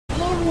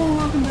Hello,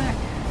 welcome back.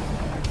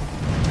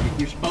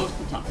 You're supposed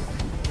to talk.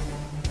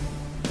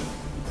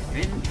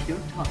 Rayden, if you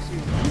don't talk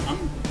seriously, I'm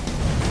gonna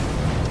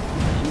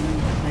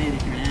play it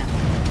if you're an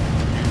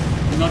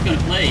asshole. I'm not gonna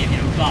play if you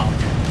don't talk.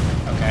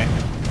 Okay.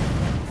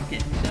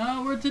 Okay,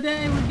 so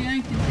today we're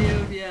going to do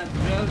the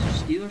Broforce No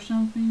Steel or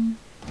something.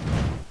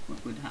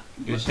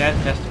 You said it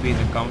has to be in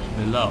the comments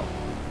below.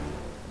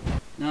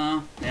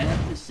 No, they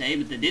have to say,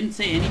 but they didn't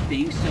say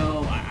anything,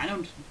 so I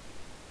don't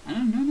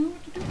know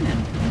what to do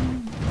then.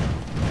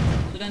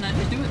 So then I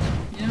just do it,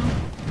 you know?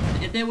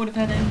 If they would have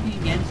had anything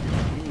against it,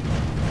 okay.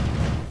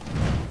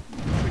 I'm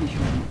pretty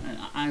sure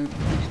I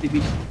actually be...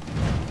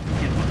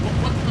 Okay,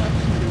 what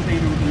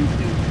campaign are we going to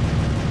do?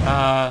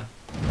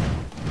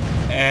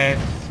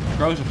 It's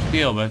Broforce of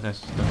Steel, but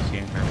that's not the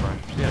same for Broforce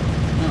of Steel.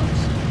 No,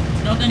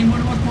 it's not anymore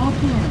the most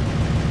popular.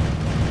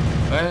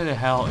 Where the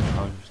hell is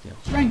Broforce of Steel?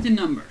 Strength in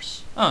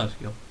numbers. Oh, that's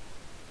cool.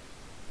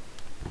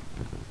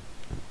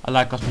 I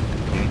like cosmic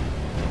campaign.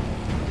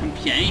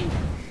 Campaign?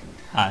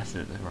 Ah, I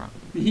said it wrong.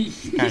 He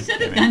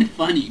said it kind of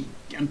funny.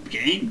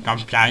 Campaign?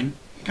 Campaign.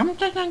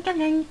 Campaign.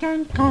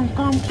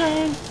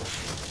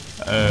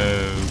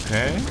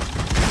 Okay.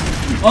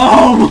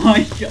 Oh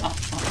my god!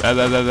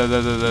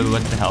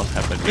 What the hell's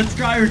happened? Let's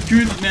try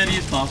recruit as many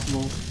as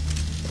possible.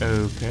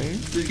 Okay.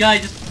 This guy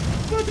just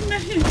put as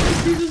many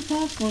recruits as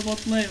possible.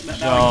 What's left?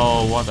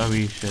 So, what are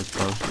we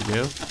supposed to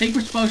do? I think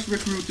we're supposed to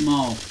recruit them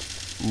all.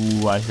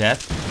 What's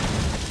that?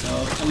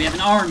 So we have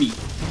an army.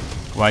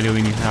 Why do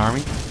we need an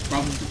army?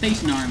 Probably to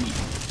face an army.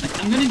 Like,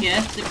 I'm gonna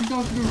guess, if we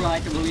go to the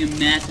right, there will be a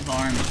massive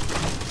army.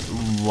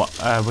 What?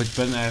 Which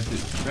button I have to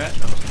press?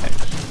 Oh, X.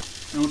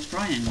 No, it's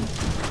triangle.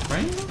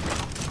 Triangle?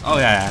 Oh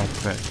yeah, I have to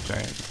press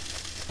triangle.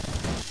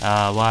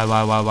 Why?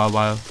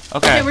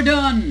 Okay. Okay, we're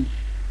done!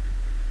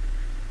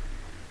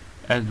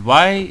 And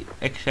why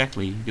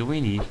exactly do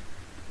we need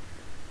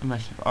a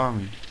massive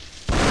army?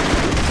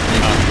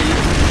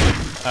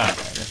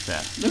 That's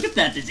that. Look at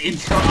that, this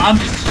intro. I'm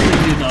just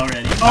shooting it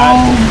already.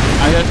 Oh!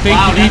 I don't think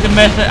wow, you need a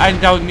massive.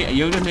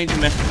 You don't need a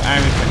massive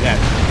army for that.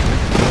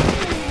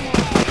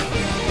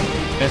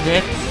 That's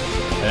it.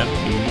 Yep.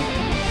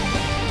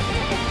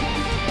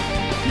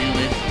 Nailed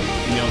it.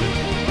 Nailed it.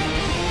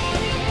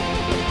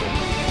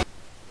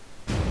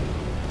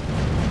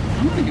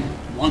 I'm gonna give it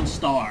 1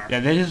 star. Yeah,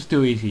 this is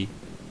too easy.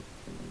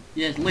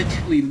 Yes,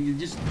 literally, you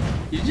just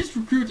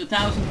recruit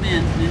 1,000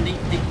 men, and then they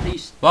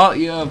Well,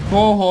 you have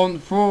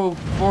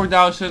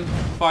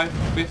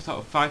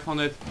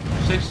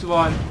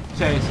 4,561.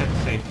 Say it's the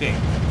same thing.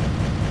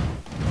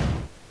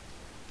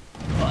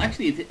 Well,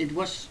 actually, it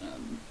was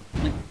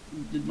like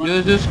it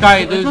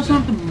was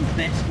not the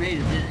best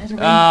rated. It has a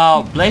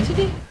rating. Blade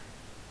City?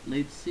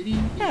 Blade City?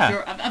 Yeah.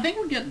 Sure. I think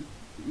we'll get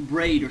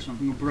Braid or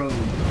something, or Bro.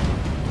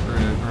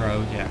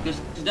 Bro, yeah. Because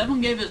that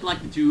one gave us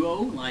like the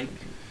duo, like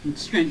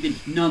strength in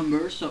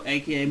numbers, so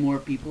aka more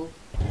people.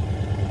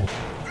 Yeah,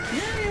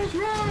 he was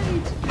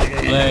right.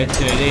 Blade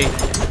City.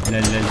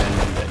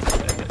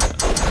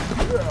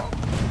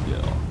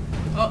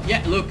 Oh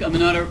yeah, look, I'm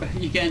another.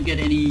 You can't get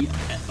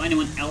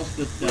anyone else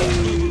but.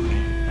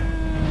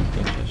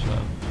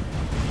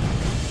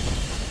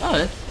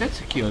 Oh,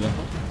 that's a cute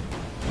level.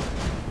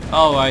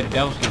 Oh,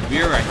 Devil's getting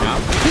beer right now.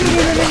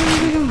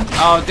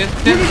 Oh, this.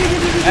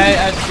 Hey,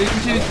 do you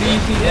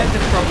see that?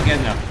 That's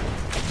propaganda.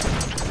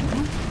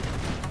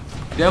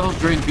 Devils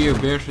drink beer,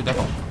 beers for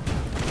devils.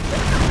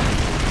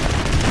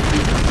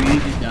 You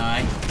just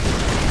die.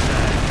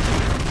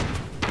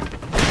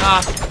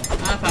 I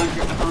found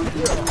you.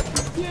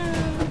 Yeah.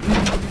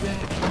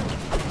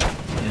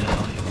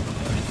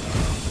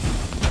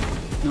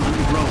 No, I'm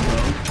the bro.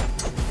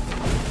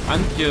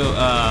 I'm your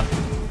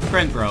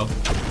friend, bro.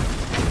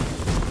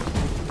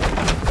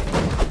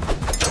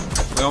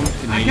 I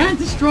can't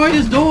destroy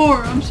this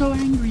door. I'm so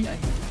angry.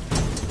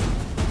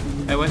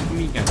 Hey, wait for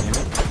me,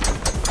 goddammit.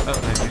 Oh,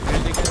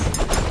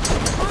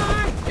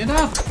 get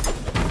up!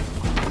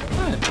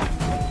 What?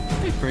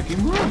 Hey,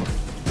 freaking bro.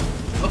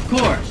 Of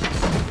course,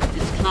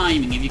 it's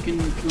climbing. If you can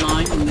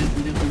climb, then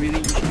really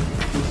you should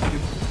consider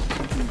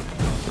something.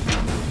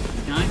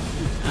 Okay.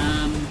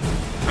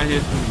 I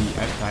did from the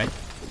outside.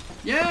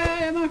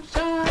 Yay, I'm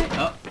outside.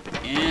 Oh,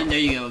 and there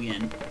you go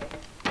again.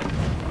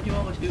 What do you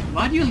always do?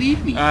 Why do you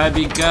leave me?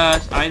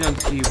 Because I don't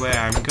see where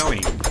I'm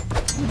going.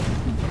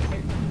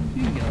 Here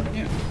you go.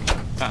 Here.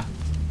 Ah.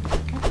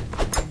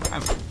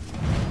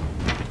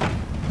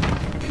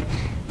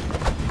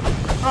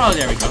 Oh,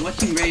 there we go.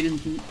 Watching Rayden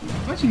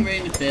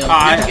fail.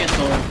 Never gets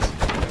old.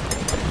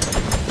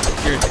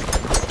 Seriously.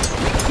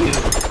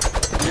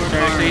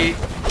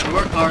 I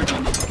work hard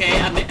on it. Okay,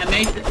 I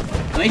made the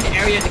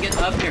area to get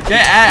up here.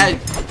 Yeah,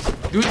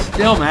 do it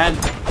still, man.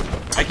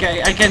 I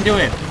can do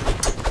it.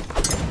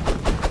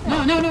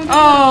 No.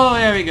 Oh,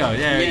 there we go.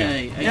 There we go.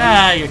 Yay,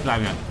 Yeah, you're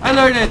climbing up. I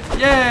learned it.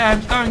 Yeah,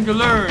 I'm starting to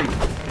learn.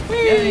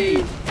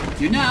 Yay!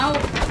 You're now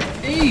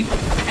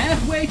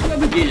halfway to a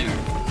beginner.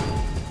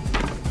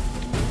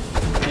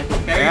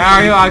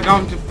 I'm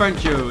going to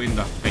punch you in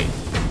the face.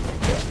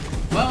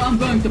 Well, I'm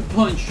going to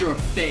punch your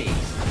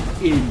face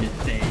in the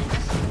face.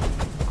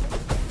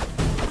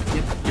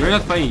 Yep. You're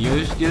not funny.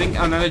 You're stealing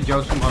another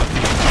joke from other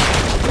people.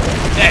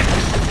 X.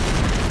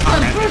 Oh,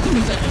 the first one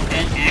was an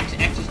X.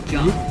 X is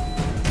jump.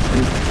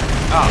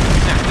 Oh,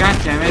 god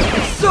damn it.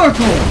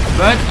 Circle!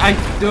 But I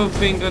do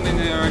think on an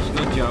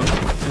original joke.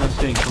 And I'm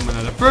saying from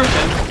another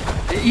person.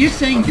 You're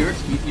saying you're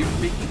making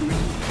original.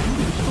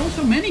 There's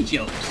also many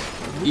jokes.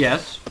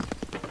 Yes.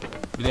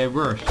 But they're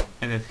worse.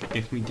 And it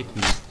gives me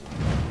dignity.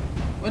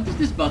 What does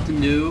this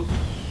button do?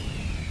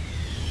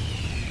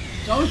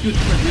 It's always good to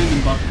press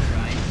random buttons, right?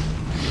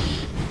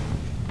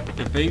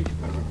 You think?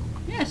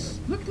 Yes.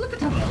 Look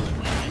at how well it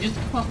went. I just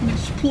caused an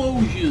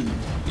explosion.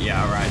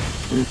 Yeah, right.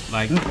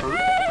 Like...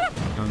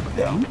 Don't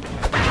down.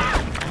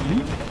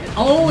 It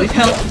always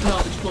helps to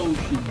cause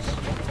explosions.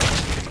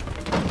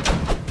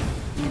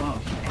 Wow.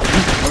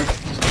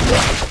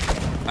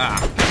 Ah.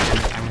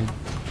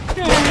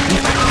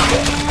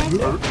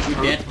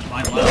 You're dead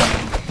by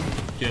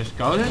wow. Just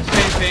go to the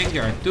saving.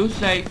 There are 2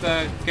 save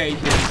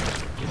cases.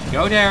 Just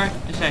go there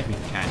and save me.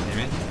 God damn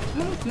it.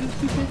 Oh, good.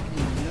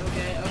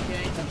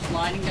 Okay. I'm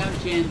sliding down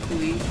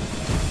gently.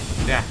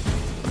 Yeah.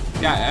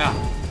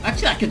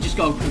 Actually, I could just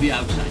go to the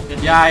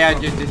outside. Yeah,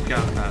 just go.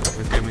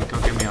 Go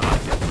get me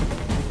alive.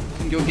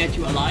 Can go get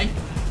you alive?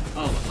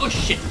 Oh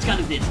shit, it's kind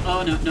of this.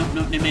 Oh no,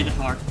 they made it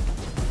hard.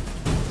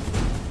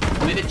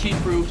 I made it cheat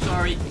proof,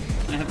 sorry.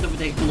 I have to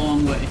take the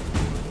long way.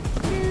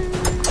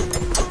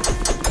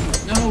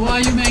 No, why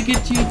you make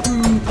it cheat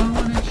proof? I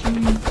wanna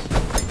cheat.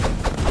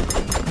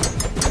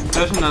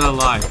 There's another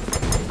life.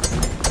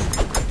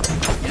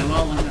 Yeah,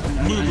 well, I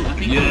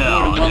think I'm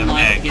more than one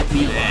life to get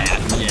me alive.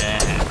 Yeah.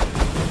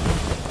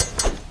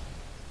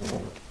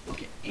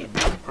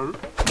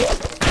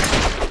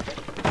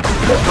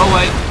 Go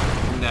away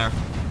from there.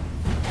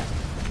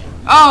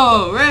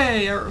 Oh,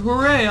 Ray!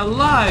 Hooray!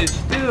 Alive!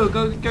 Still,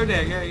 go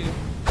there. Yeah.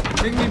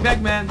 Bring me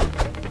back, man.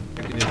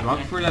 I can just walk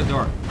through that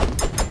door.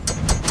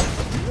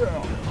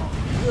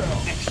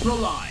 Extra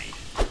life.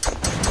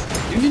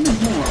 You need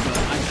more, but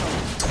I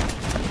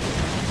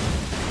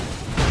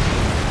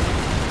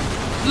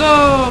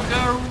Look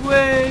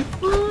away!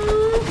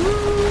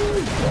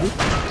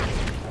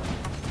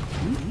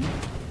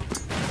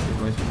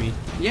 Wait for me.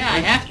 Yeah, I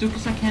have to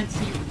because I can't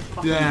see you.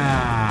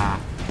 Yeah.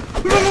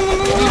 I'm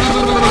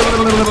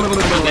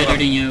better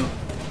than you.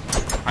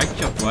 I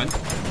chopped one.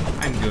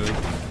 I'm good.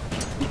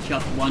 You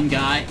chopped one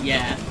guy,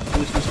 yeah,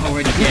 which was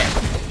already dead.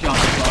 Chop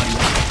his body.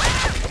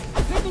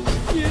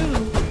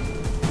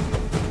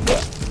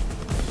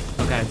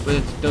 Okay,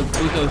 but don't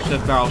put those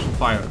barrels on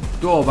fire.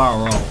 Do a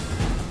barrel roll.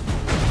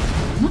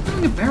 I'm not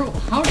doing a barrel.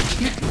 How did you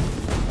get?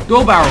 Do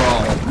a barrel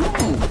roll. No.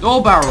 Do a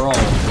barrel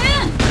roll.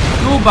 Man.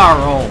 Do a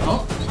barrel roll.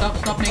 Oh,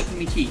 stop making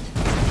me cheat.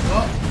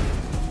 Oh.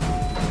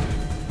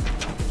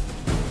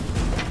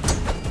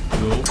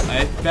 Do a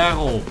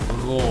barrel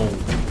roll.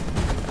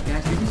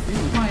 Guys, this is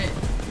why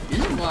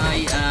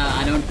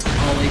I don't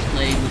always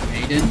play with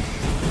Rayden.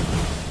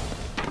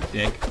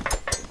 Dick.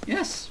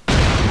 Yes.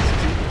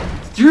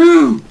 It's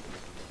true.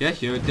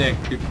 Yes, you're a dick.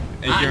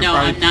 No,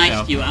 I'm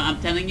nice to you. I'm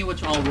telling you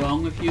what's all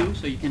wrong with you,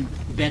 so you can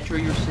better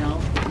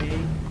yourself. Okay.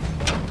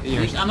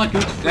 I'm a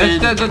good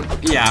friend.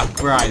 Yeah,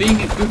 right.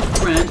 Being a good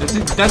friend.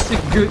 That's a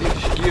good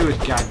excuse,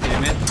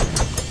 goddammit.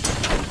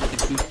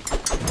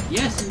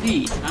 Yes,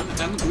 indeed.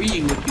 I'm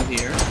agreeing with you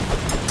here.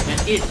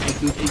 That is a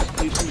good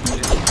excuse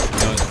indeed.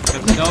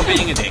 No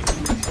being a dick.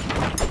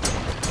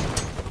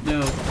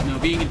 No,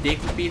 being a dick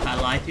would be if I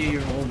lied to you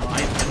your whole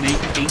life and made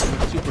you think you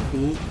were super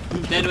cool.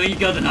 Then when you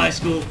got in high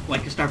school,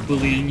 like, start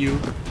bullying you.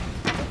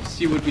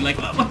 She would be like,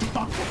 what the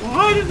fuck?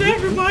 Why does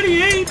everybody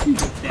hate me?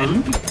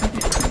 Then, no,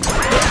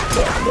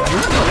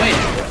 wait.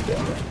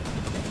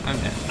 I'm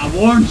dead. I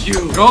warned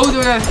you. Go to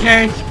that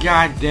cage,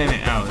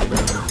 goddammit. Oh,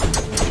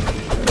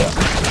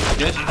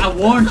 I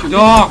warned you.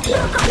 Dogs! We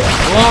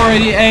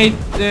already ate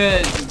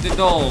the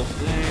dolls.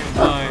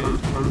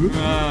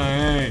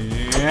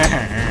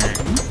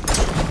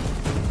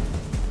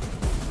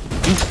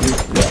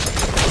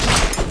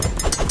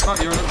 Oh,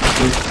 you're not.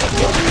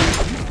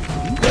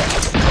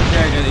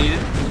 Yeah, I gotta eat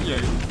it.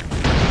 Yeah.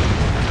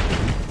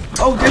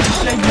 Oh, there's a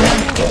snake, man.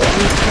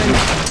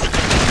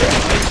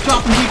 It's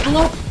chopping people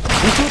up.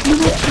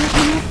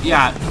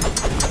 Yeah.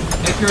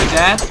 If you're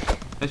dead,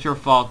 that's your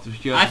fault. I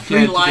have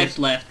 3 lives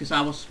left because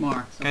I was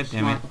smart. I was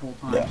smart the whole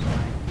time.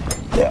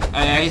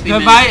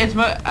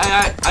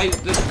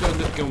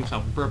 Let's kill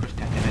myself on purpose,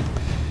 goddammit.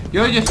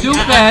 You're just too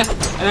bad,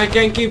 and I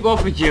can't keep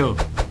up with you.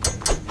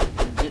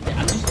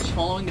 I'm just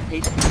following the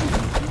pace of the movie.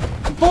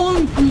 I'm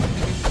following the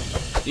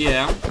pace.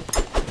 Yeah.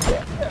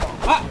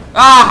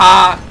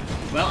 Aha!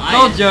 Well,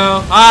 Told you.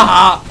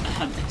 Aha!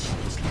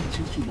 It's like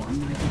 2-1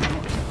 right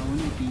now, so I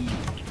wouldn't be...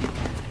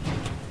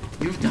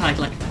 You've died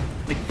like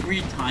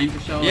 3 times or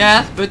so.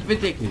 Yes, but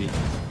with dignity.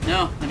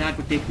 No, I died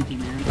with dignity,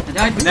 man. I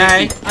died with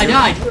dignity. I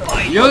died.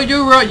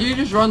 You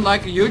just run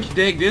like a huge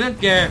dick. Didn't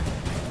care.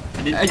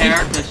 I didn't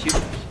care because you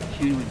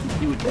would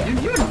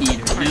you're an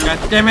eater, you know?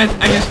 God damn it!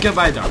 I just killed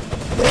by a dog.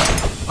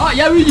 Oh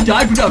yeah, you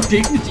died without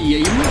dignity.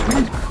 You were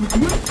cool.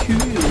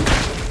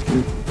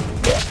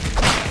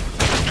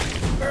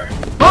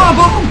 Oh,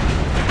 boom!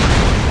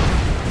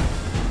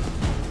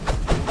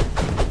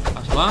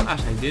 long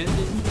as I didn't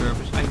do it on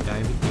purpose, I die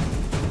with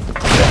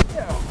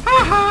you.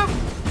 Haha!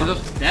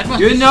 That was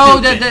You know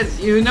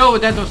stupid. you know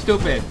that was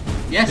stupid.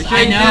 Yes, You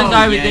I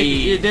know.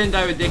 You didn't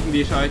die with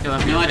dignity, so I can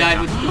have No, I died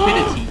with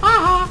stupidity.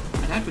 Haha!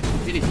 I died with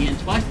stupidity and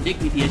twice the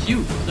dignity as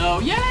you. So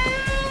yeah.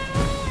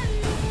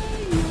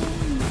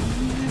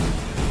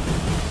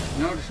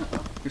 No,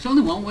 there's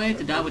only one way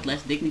to die with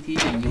less dignity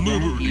than you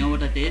have. You know what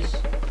that is?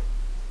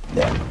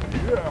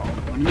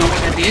 Wanna know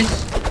what that is?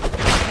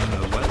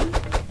 What?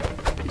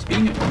 It's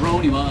being a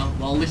brony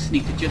while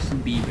listening to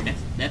Justin Bieber.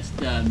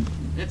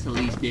 That's the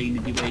least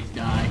dignity way to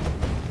die.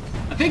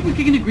 I think we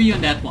can agree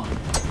on that one.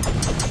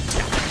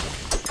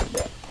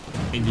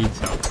 Indeed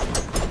so.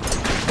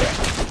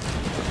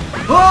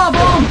 Oh,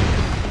 bomb!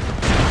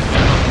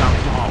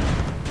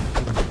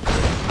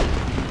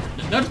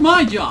 That's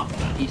my job.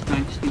 He's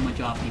trying to steal my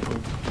job, people.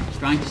 He's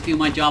trying to steal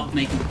my job of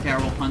making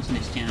terrible puns on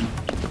his channel.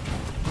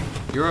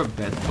 You're a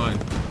bad pun.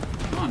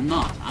 No, I'm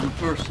not. I'm a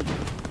person.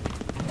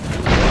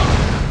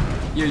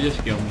 You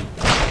just killed me.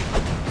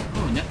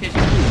 Oh, in that case,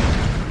 you're cool.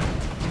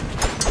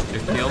 You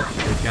killed,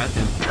 you got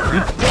him.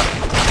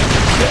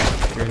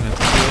 You're not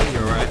kill,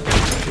 you're right.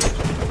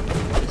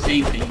 The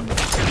same thing.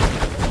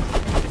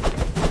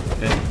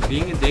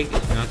 Being a dick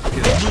is not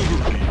skill.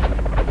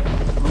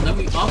 Well, then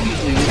we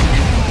obviously lose.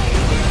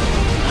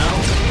 Now,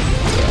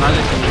 How does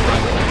it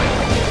run?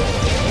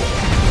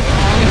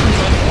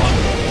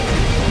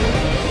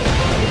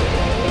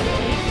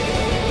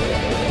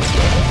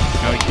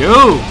 No,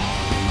 you!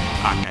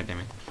 Ah,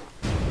 goddammit.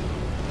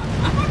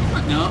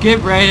 no.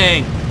 Skip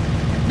rating!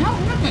 No,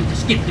 we're not going to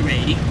skip the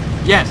rating.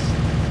 Yes!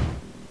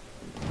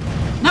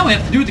 Now we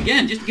have to do it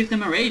again, just to give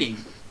them a rating.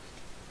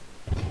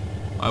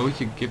 Why would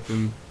you give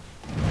them...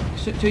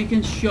 So you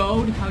can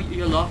show how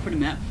your love for the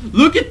map.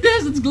 Look at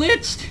this, it's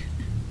glitched!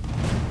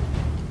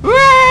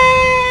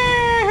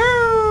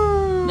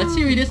 Let's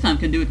see if he this time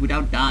can do it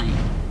without dying.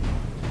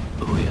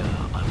 Oh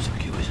yeah, I'm so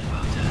curious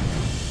about that.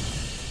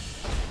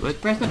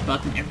 What? Press that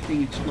button,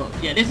 everything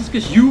explodes. Yeah, this is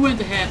because you went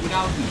ahead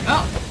without me.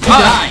 Oh, you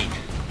died!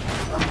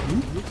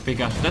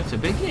 Because that's a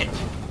big hit.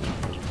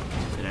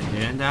 But I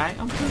didn't die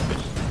on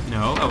purpose.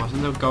 No, I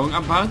wasn't going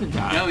about to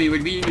die. No, you were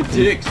being a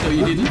dick, so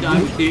you didn't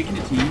die with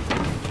dignity.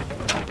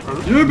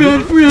 You're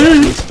bad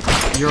friends!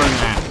 You're an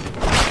ass.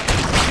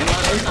 Yeah, well,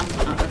 at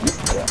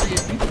least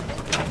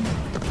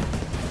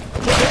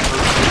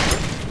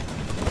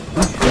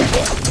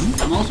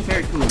I'm also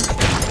very cool. I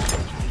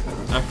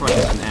thought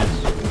it's an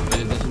ass, but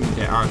it doesn't mean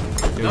they are.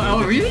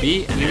 Oh, really?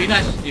 Be an You ass.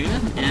 realize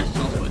an ass is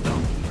also a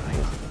donkey,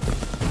 right?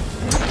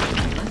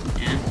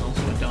 An ass is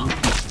also a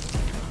donkey.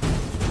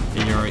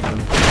 Then you're a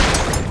donkey.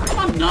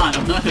 I'm not a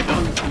donkey.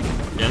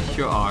 Yes,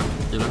 you are.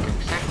 You look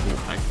exactly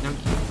like a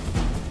donkey.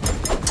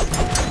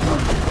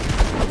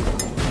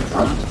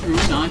 Not true,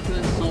 not to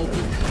insult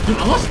it.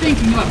 I was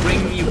thinking about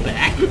bringing you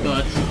back,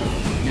 but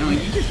no, you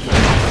just.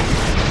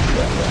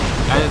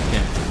 I don't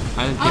care.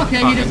 I don't give Okay, a fuck. he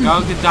I'm doesn't-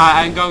 going to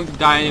die. I'm going to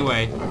die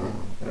anyway.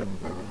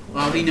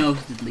 Well, he knows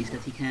at least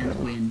that he can't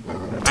win.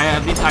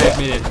 At least I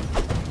admit it.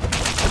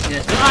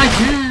 Yes, but I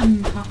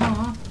can!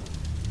 Haha!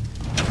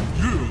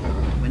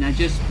 When I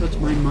just put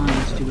my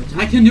mind to it,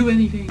 I can do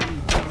anything!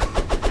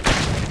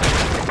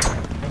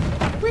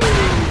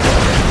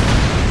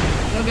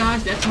 So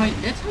guys, that's how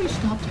you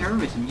stop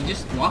terrorism. You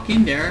just walk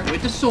in there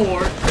with a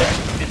sword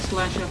and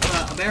slash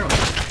up a barrel.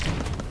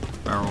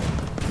 Barrel.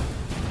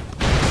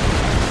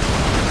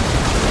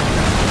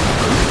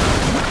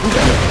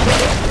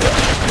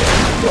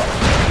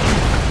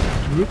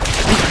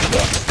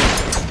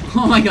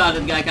 Oh my god,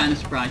 that guy kinda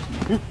surprised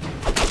me.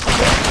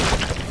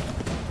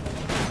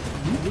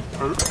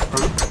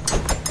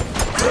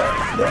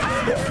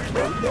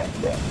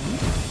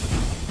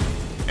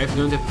 If you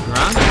don't have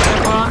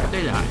ground,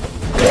 they die.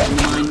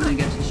 Mine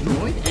gets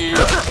destroyed, and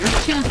there's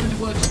a chance that it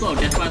will explode.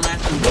 That's why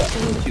last time I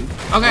told you.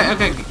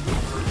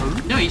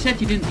 Okay. No, you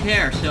said you didn't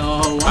care,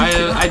 so...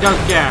 I don't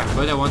care,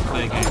 but I want to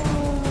play a game.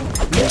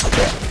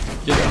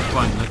 Just for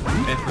fun, not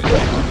effort.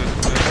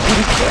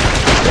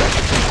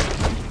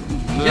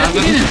 You said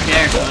you didn't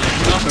care, so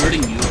I'm not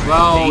hurting you.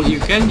 Well, you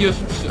can use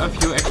a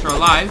few extra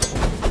lives.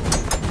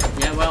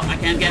 Yeah, well, I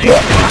can't get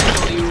extra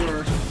while you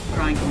were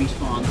trying to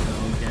respawn, so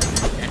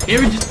that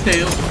here it just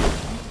failed.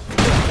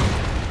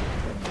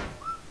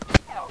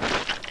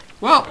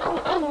 Well,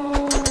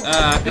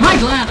 Am I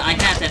glad I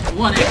had that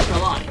one extra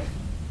life?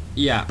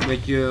 yeah,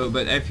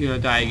 but if you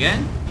die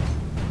again,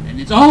 Then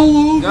it's all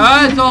over.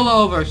 it's all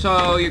over.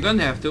 So you're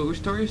gonna have to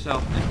restore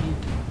yourself.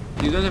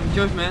 You don't have a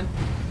choice, man.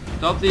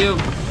 It's up to you.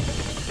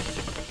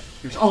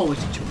 There's always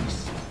a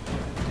choice.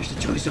 There's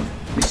the choice of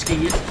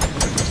risking it or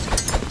risking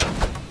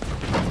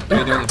it.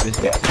 You don't have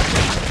biscuits.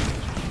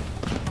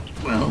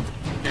 Well,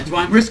 that's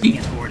why I'm risking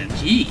it for them.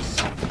 Jeez.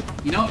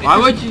 You know, Why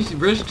would you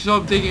risk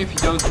something if you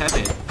don't have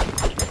it?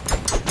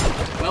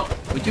 Well,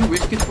 would you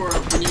risk it for a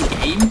new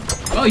game?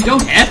 Well, you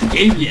don't have the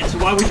game yet, so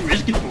why would you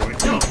risk it for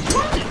it? No, you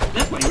want it.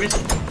 That's why you risk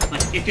it.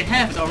 Like, if you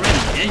have it already,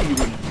 then you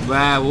wouldn't.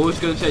 Well, who's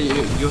gonna say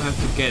you have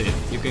to get it?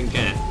 You can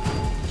get it.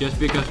 Just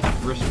because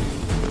it's risky.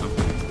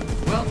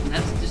 Well,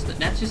 that's just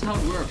That's just how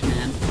it works,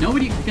 man.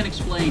 Nobody can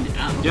explain it.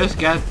 Just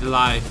get the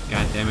life,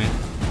 god damn it.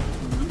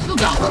 I'm still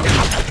down.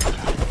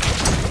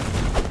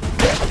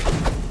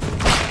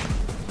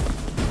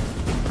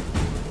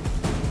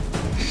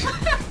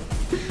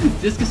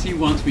 Just because he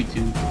wants me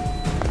to.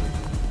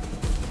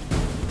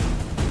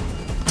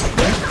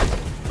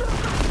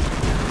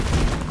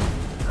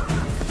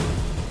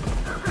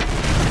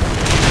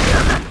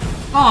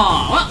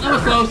 Oh, well, that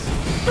was close.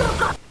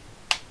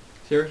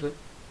 Seriously?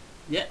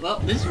 Yeah, well,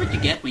 this is what you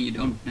get when you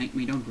don't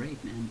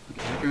rate, man.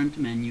 Okay, return to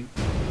menu.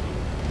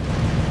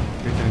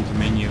 Return to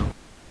menu.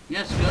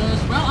 Yes,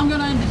 because, well, I'm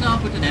gonna end this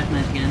off with the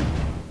deathmatch again.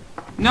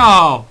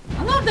 No!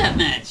 I love that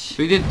match!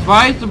 We did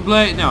twice the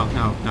blade. No,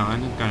 I'm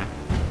not gonna.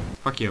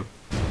 Fuck you.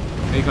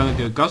 We're gonna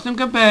do a custom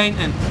campaign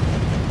and...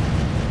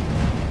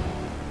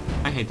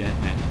 I hate that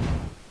match.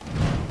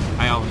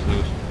 I always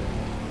lose.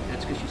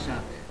 That's because you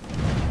suck.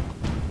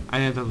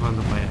 I don't want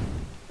to play it.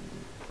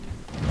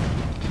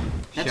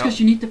 That's because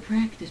you need to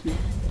practice, man.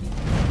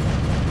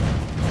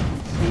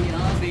 Let's see,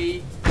 I'll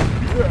be...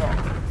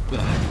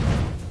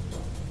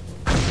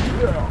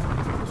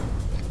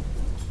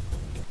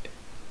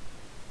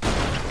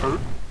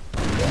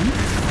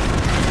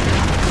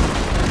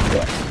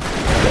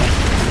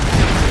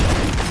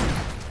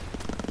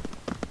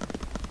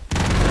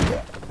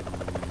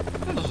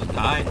 That was a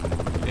tie,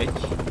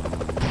 bitch.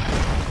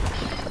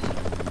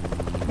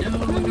 No, I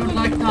don't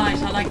like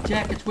ties. I like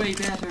jackets way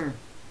better.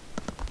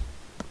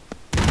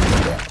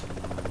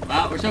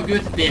 Wow, we're so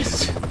good at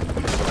this.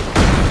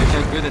 You're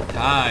so good at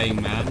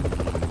tying, man.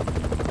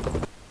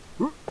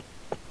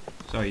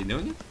 So are you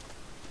doing it?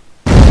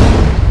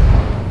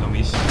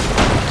 Dummies.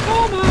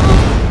 Come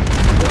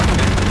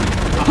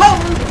on!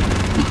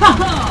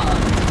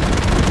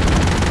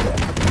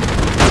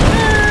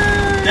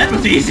 That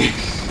was easy.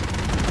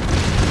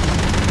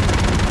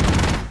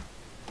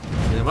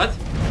 You know what?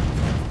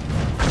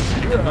 I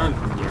can learn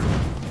from you.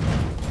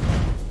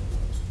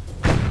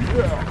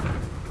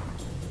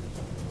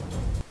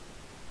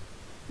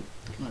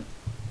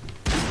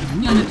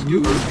 Let's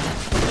do it.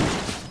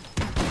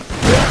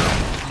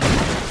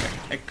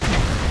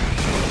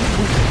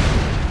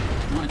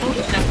 I told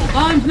you several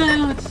times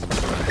now, it's...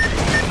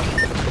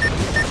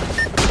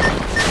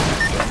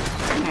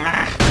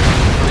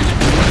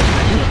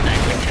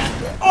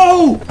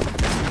 Oh!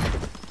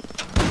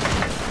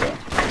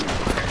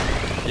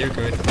 You're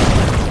good.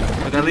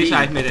 But at least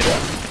I admit it.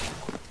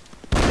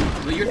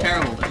 Well, you're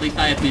terrible. At least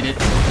I admit it.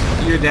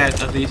 You're dead.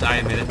 At least I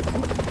admit it.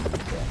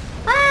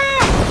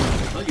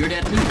 Well, you're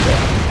dead too.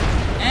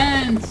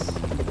 And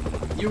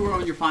you were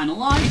on your final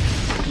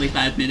life. At least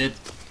I admit it.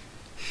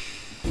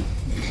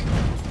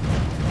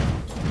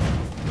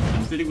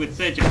 I'm sitting with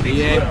such a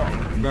big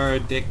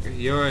Dick.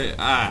 You're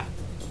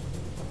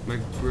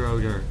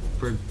McBroder.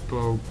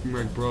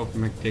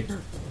 McDicker.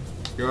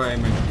 You're a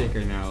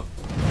McDicker now.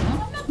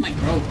 No, I'm not Mike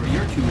Grover.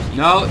 You're choosing.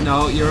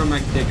 No, you're a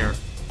McDicker.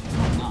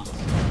 I'm not.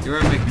 You're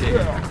a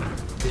McDicker.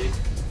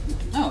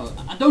 No,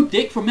 I don't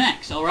dig for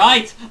Macs,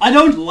 alright? I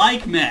don't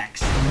like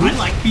Macs. I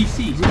like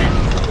PCs, man.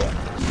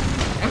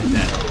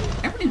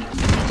 Everything.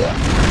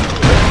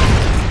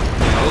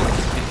 No,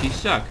 if you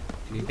suck.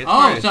 You get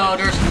Oh, so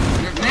there's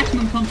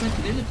maximum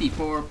compatibility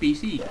for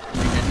PC.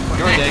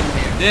 You're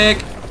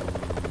Dick.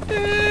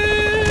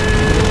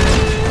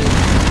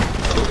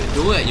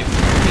 Do it, you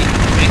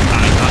big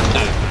guy.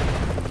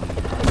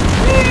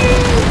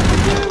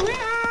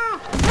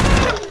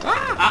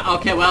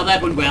 Okay, well,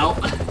 that went well.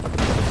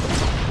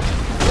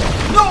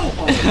 No!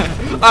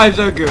 I'm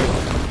so good.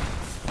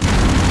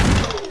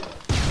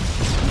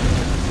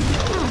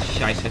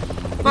 Scheiße.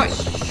 Right,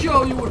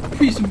 show you what a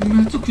piece of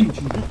metal can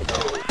do.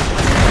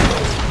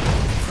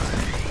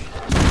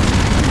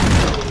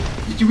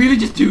 Did you really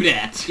just do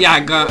that? Yeah,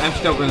 I'm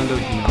still gonna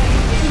lose, you know.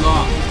 You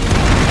lost.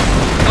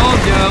 Oh,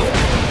 Joe.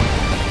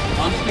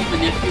 Honestly, my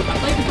nephew, I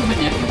played this with my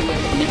nephew, but I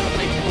never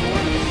played before,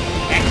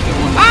 and extra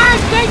one.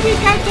 Thank you,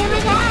 Captain.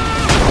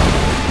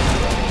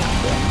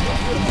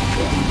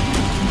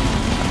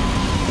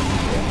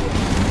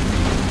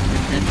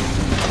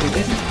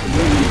 This is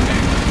really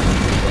embarrassing.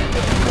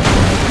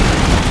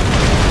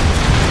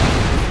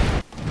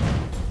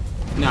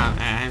 No,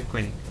 I'm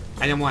quitting.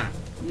 I don't wanna.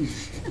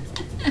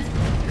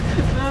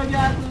 Oh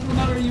god, this is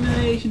another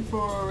humiliation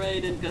for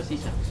Rayden because he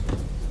sucks.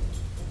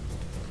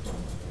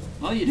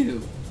 Well, you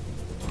do.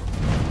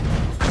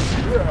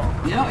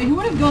 You know, he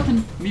would have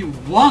gotten me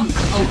once.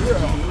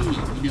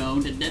 Okay, you know,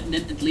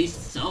 that at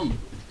least some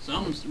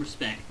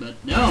respect, but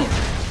no.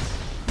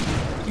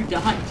 You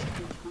died.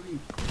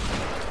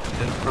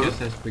 That's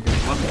process because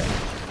what?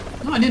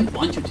 No, I didn't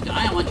want you to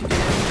die. I want you to.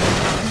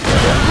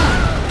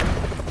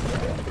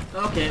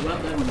 Okay, well,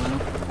 that went well.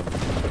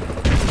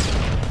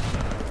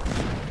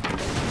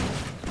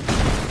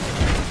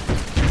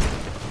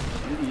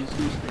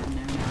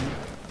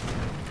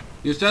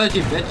 Your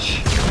strategy, bitch.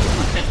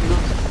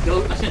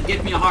 I said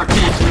give me a hard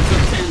chance and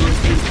just stand on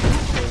stage.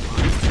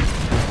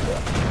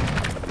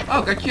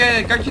 Oh, got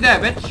you there,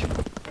 bitch.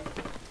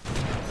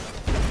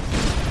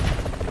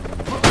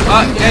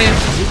 Yeah.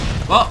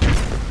 Well,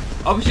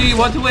 obviously you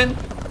want to win,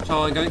 so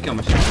so I'm gonna kill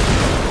myself.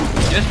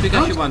 Just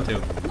because you want to.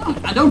 No,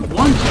 I don't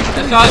want to.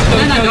 That's all, so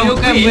Then I don't you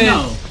can win.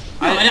 No,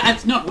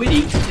 it's not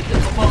winning. If the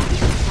opponent is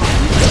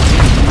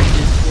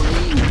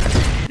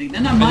trying,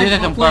 then I might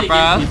on play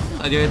purpose.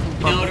 against I do it on No,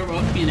 purpose. there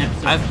won't be an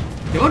episode.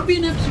 There won't be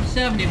an episode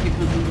 7 if you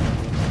continue.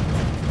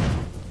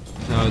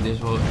 So this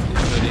will be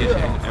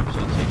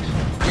episode 6.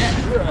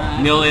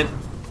 Yeah. Nail it.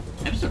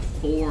 Episode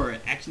 4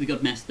 actually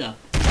got messed up.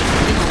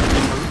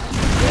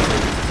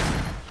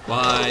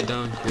 Why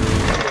don't you?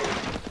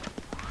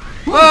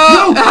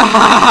 Whoa! No!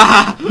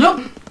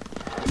 Nope.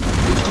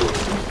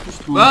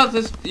 Well,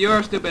 this,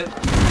 you're stupid. They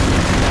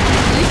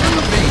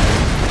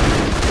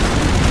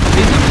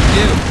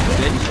You,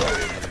 bitch.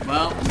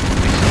 Well,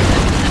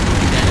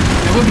 that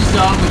would be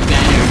so much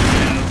better.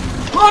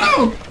 Oh no!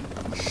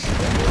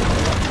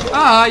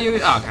 Ah, you. Oh,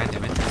 god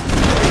damn it.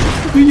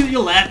 You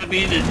laugh at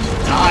me and it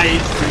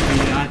dies for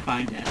me. I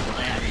find that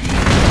hilarious.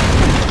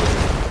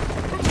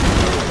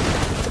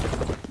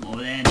 More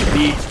than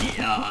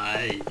 50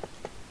 eyes.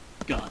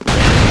 God.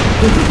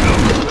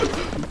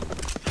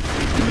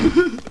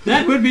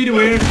 That would be the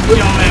weirdest show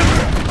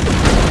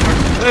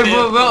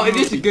ever. Well, it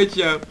is a good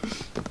show.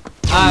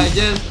 I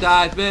just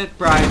died with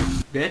pride,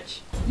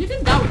 bitch. You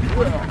didn't die with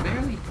pride.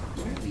 Barely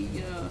opposed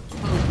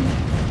me.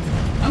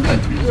 I'm going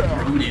to be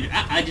Terminator.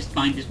 I just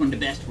find this one the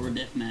best for a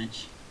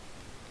deathmatch.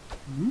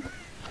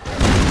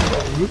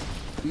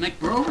 Like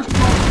Broforce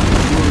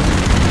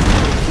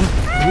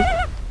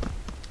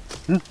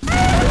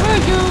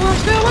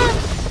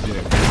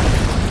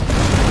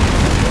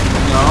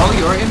No,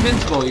 you're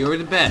invincible. You're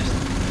the best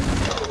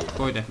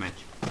for a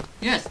deathmatch.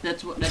 Yes,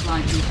 that's what that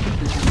line is. You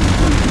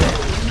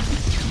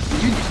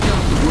just tell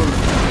us the word.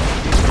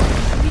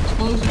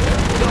 Explosive.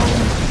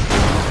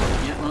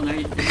 Yeah, well there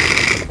you go.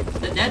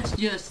 That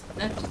just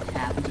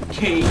happens,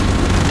 okay?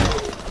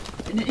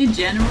 In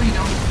general, you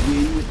don't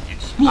win with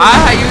explosion.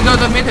 Ah, you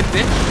don't admit it,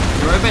 bitch.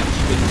 You're a bitch.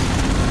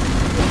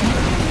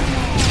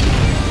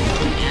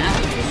 Yeah.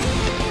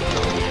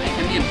 I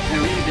can be a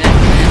really bad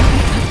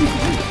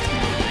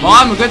friend. Well,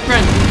 I'm a good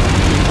friend.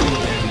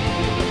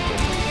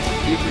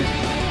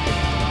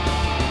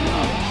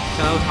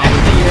 So, how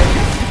would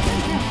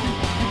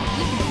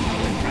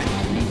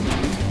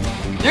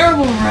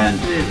Terrible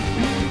friendship.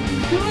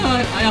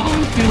 I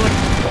always feel like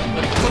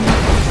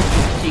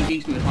teaching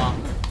things to a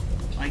toddler.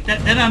 Like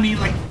that I mean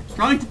like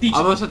trying to teach.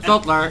 I was a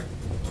toddler.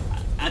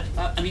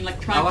 I mean like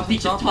trying to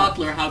teach a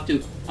toddler how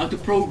to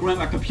program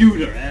a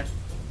computer.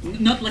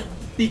 Not like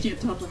teaching a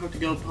toddler how to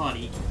go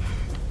potty.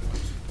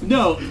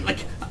 No,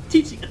 like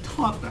teaching a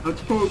toddler how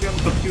to program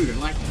a computer.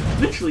 Like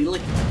literally,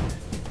 like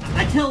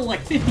I tell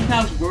like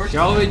 50,000 words.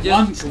 Shall we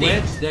one just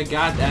quit the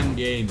goddamn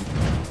game?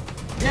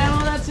 Yeah,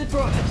 well that's it for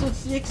episode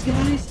 6,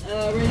 guys.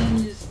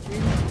 Rayden just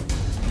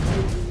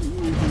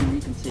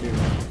reconsider.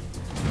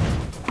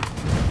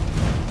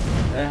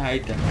 I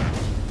hate that.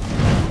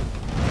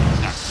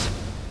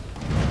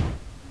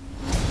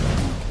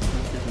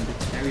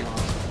 That's very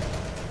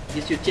awesome.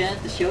 It's your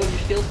chance to show your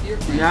skills to your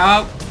friends.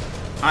 No,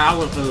 I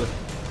will do it.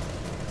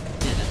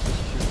 Yeah,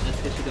 that's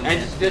what you don't And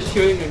have. just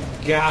shooting a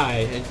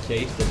guy and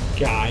chase the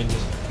guy and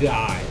just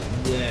die.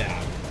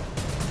 Yeah.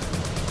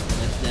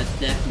 That's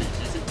deathmatch.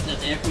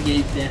 That's every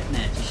game's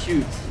deathmatch. You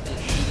shoot.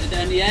 And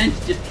in the end,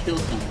 you just kill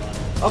somebody.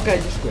 Okay,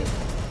 just quit.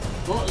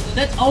 Well,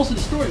 that's also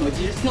the story mode.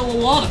 You just kill a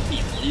lot of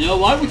people. You know,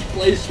 why would you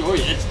play the story?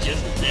 That's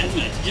just a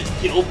deathmatch. You just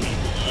kill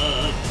people.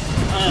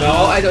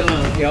 No, I don't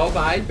want to kill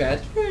my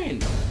best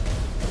friend.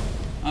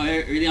 Oh,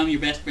 really? I'm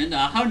your best friend?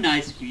 How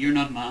nice of you. You're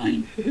not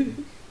mine.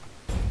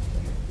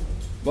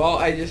 Well,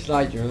 I just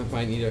lied. You're not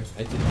mine either.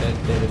 I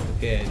just did it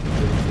again.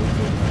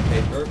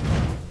 Paper.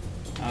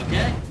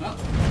 Okay, well,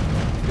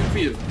 good for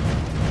you.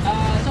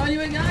 So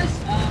anyway, guys,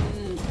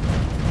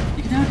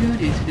 you can now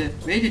donate to the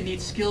Rayden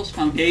Needs Skills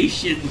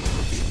Foundation.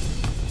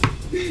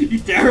 You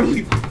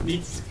terribly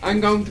needs. I'm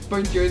going to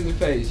punch you in the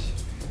face.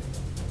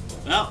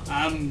 Well,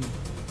 I'm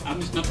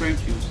just not wearing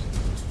shoes.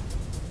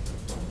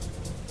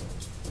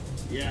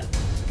 Yeah.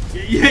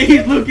 Yeah,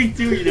 he's looking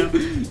too, you know.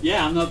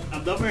 Yeah, I'm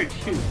not wearing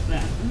shoes.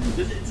 Yeah.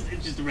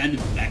 It's just a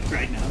random fact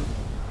right now.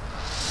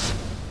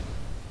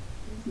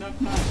 It's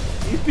not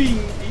nice. He's being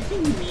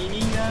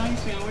meanie, guys.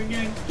 So we're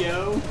gonna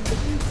go.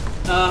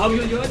 Hope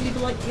you enjoyed. Leave a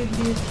like if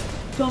you did.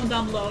 Comment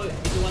down below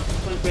if you want to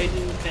punch Rayden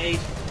in the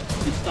face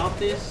and stop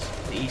this.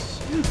 Please.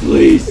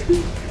 Please.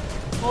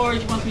 Or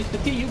if you want me to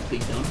continue,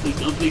 please don't. Please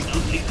don't. Please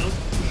don't. Please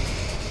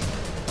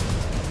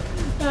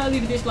don't.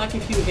 Leave a dislike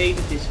if you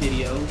hated this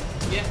video.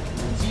 Yeah.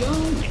 See you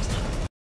all next time.